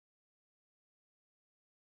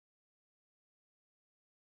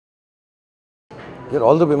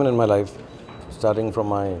all the women in my life, starting from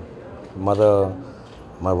my mother,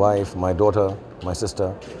 my wife, my daughter, my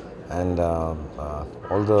sister, and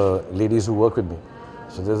all the ladies who work with me.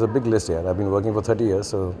 So there's a big list here. I've been working for 30 years,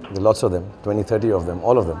 so there are lots of them, 20, 30 of them,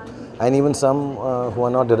 all of them. And even some who are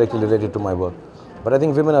not directly related to my work. But I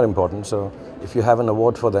think women are important, so if you have an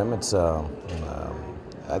award for them, it's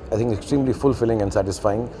I think extremely fulfilling and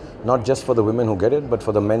satisfying, not just for the women who get it, but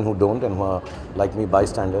for the men who don't and who are, like me,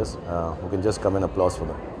 bystanders, who can just come and applause for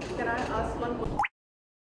them. Can I ask one more?